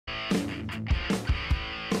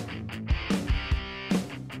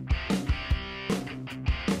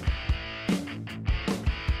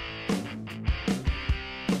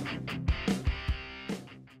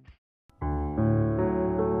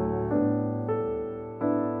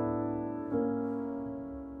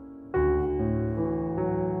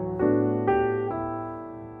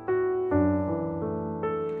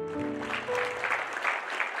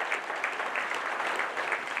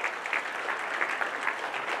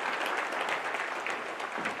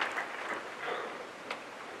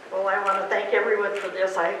Well, I want to thank everyone for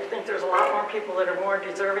this. I think there's a lot more people that are more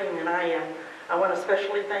deserving than I am. I want to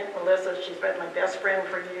especially thank Melissa. She's been my best friend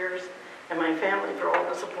for years, and my family for all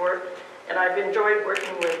the support. And I've enjoyed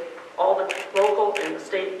working with all the local and the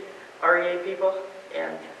state REA people,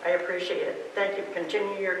 and I appreciate it. Thank you.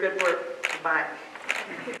 Continue your good work. Bye.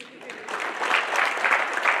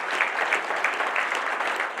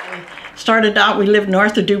 I started out, we lived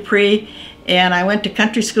north of Dupree, and I went to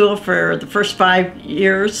country school for the first 5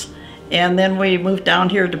 years, and then we moved down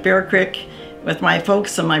here to Bear Creek with my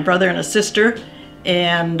folks and my brother and a sister,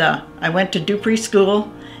 and I went to Dupree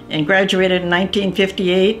School and graduated in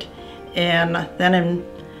 1958, and then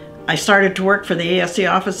I started to work for the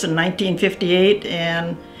ASC office in 1958,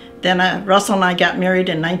 and then Russell and I got married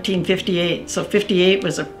in 1958, so 58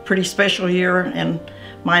 was a pretty special year in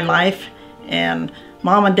my life, and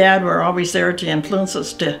Mom and Dad were always there to influence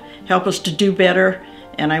us, to help us to do better.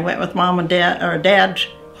 And I went with Mom and Dad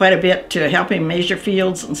quite a bit to help him measure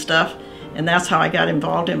fields and stuff. And that's how I got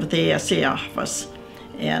involved with the ASC office.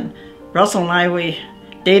 And Russell and I, we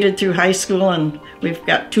dated through high school, and we've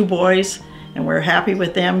got 2 boys, and we're happy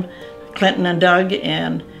with them, Clinton and Doug,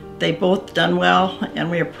 and they both done well, and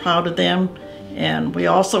we are proud of them. And we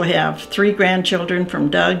also have 3 grandchildren from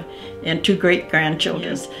Doug and 2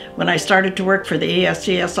 great-grandchildren. When I started to work for the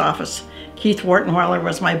ASCS office, Keith Wartenweiler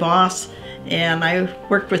was my boss, and I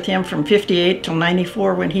worked with him from 58 till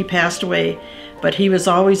 94 when he passed away. But he was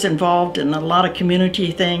always involved in a lot of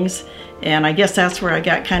community things, and I guess that's where I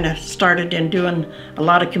got kind of started in doing a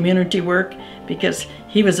lot of community work, because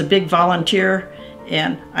he was a big volunteer,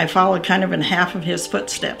 and I followed kind of in half of his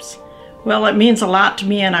footsteps. Well, it means a lot to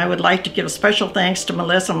me, and I would like to give a special thanks to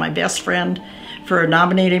Melissa, my best friend, for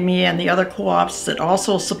nominating me, and the other co-ops that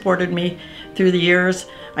also supported me through the years.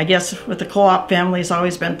 I guess with the co-op family has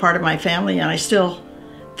always been part of my family, and I still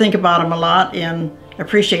think about them a lot and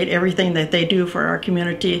appreciate everything that they do for our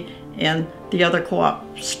community and the other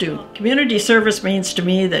co-ops do. Community service means to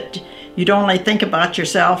me that you don't only think about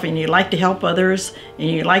yourself, and you like to help others,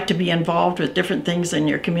 and you like to be involved with different things in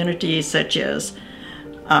your community, such as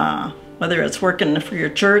whether it's working for your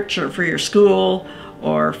church or for your school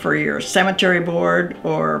or for your cemetery board,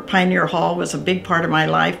 or Pioneer Hall was a big part of my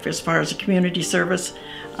life as far as a community service.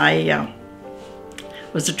 I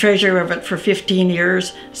was the treasurer of it for 15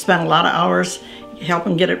 years, spent a lot of hours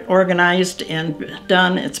helping get it organized and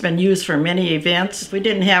done. It's been used for many events. If we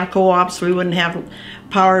didn't have co-ops, we wouldn't have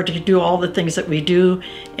power to do all the things that we do,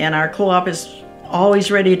 and our co-op is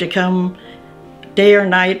always ready to come day or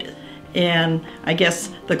night. And I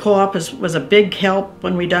guess the co-op was a big help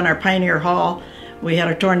when we done our Pioneer Hall. We had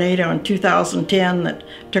a tornado in 2010 that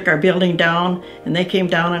took our building down, and they came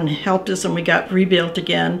down and helped us, and we got rebuilt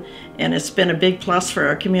again, and it's been a big plus for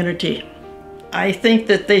our community. I think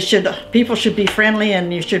that people should be friendly,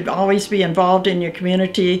 and you should always be involved in your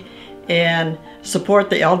community and support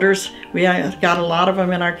the elders. We got a lot of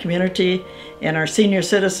them in our community, and our senior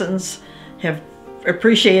citizens have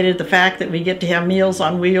appreciated the fact that we get to have Meals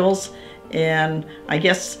on Wheels. And I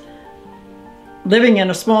guess living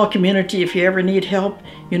in a small community, if you ever need help,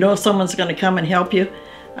 you know someone's going to come and help you.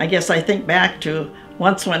 I guess I think back to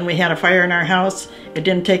once when we had a fire in our house. It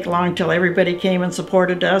didn't take long till everybody came and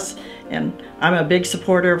supported us, and I'm a big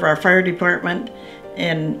supporter of our fire department,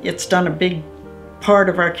 and it's done a big part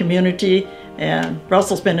of our community, and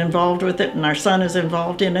Russell's been involved with it, and our son is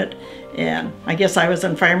involved in it. And I guess I was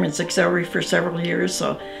in Fireman's Auxiliary for several years,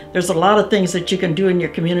 so there's a lot of things that you can do in your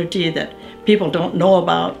community that people don't know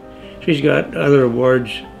about. She's got other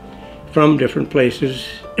awards from different places,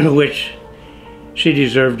 which she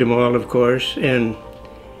deserved them all, of course, and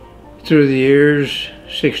through the years,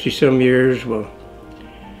 60-some years, well,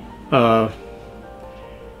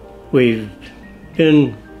 we've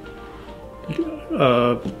been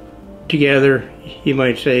together, you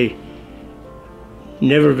might say,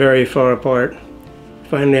 never very far apart.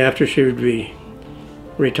 Finally, after she would be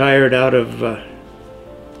retired out of the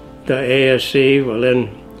ASC, well,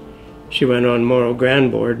 then she went on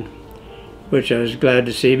Moreau-Grand board, which I was glad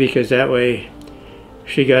to see, because that way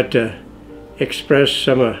she got to express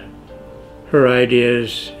some of her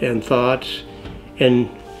ideas and thoughts, and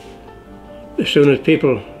as soon as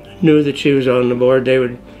people knew that she was on the board, they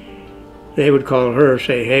would call her,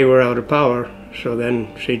 say, hey, we're out of power. So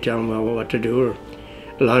then she'd tell them, well, what to do. Or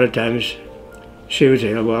a lot of times she would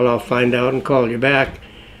say, well, I'll find out and call you back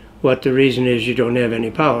what the reason is you don't have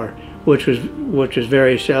any power, which was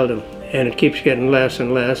very seldom. And it keeps getting less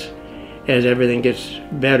and less as everything gets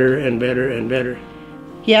better and better and better.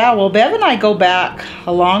 Yeah, well, Bev and I go back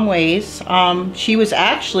a long ways. She was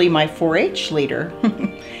actually my 4-H leader.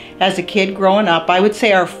 As a kid growing up, I would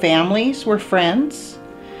say our families were friends.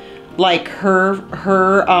 Like her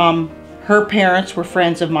parents were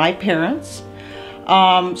friends of my parents.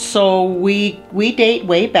 So we date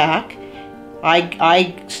way back.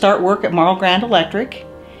 I start work at Moreau-Grand Electric,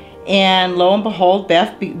 and lo and behold,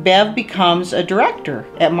 Bev becomes a director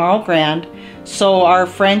at Moreau-Grand. So our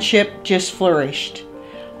friendship just flourished.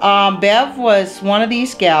 Bev was one of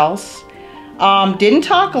these gals. Didn't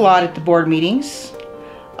talk a lot at the board meetings.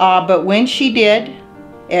 But when she did,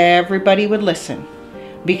 everybody would listen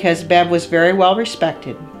because Bev was very well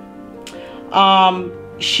respected.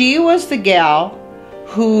 She was the gal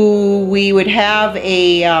who we would have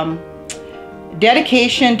a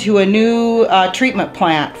dedication to a new treatment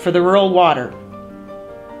plant for the rural water.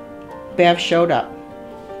 Bev showed up.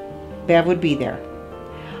 Bev would be there.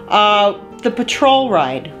 The patrol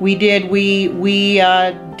ride we did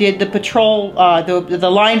the patrol, the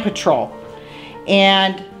line patrol,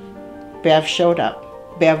 and Bev showed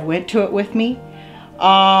up. Bev went to it with me.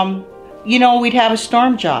 You know, we'd have a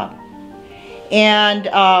storm job and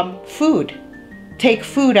food, take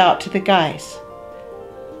food out to the guys.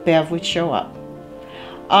 Bev would show up.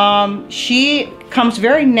 She comes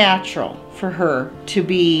very natural for her to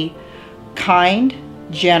be kind,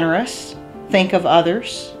 generous, think of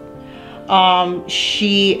others.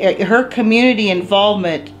 Her community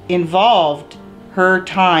involvement involved her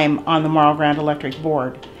time on the Moreau-Grand Electric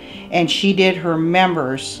board, and she did her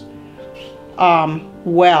members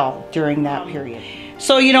well during that period.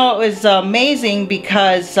 So, you know, it was amazing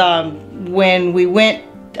because when we went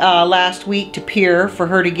last week to Pierre for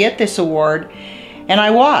her to get this award, and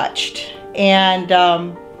I watched, and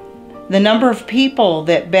the number of people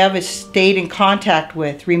that Bev has stayed in contact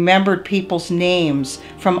with, remembered people's names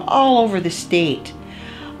from all over the state.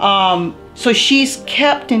 So she's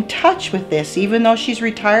kept in touch with this, even though she's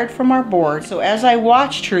retired from our board. So as I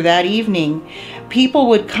watched her that evening, people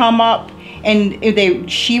would come up and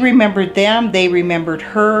she remembered them, they remembered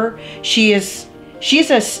her. She's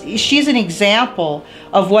an example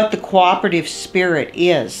of what the cooperative spirit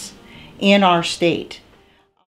is in our state.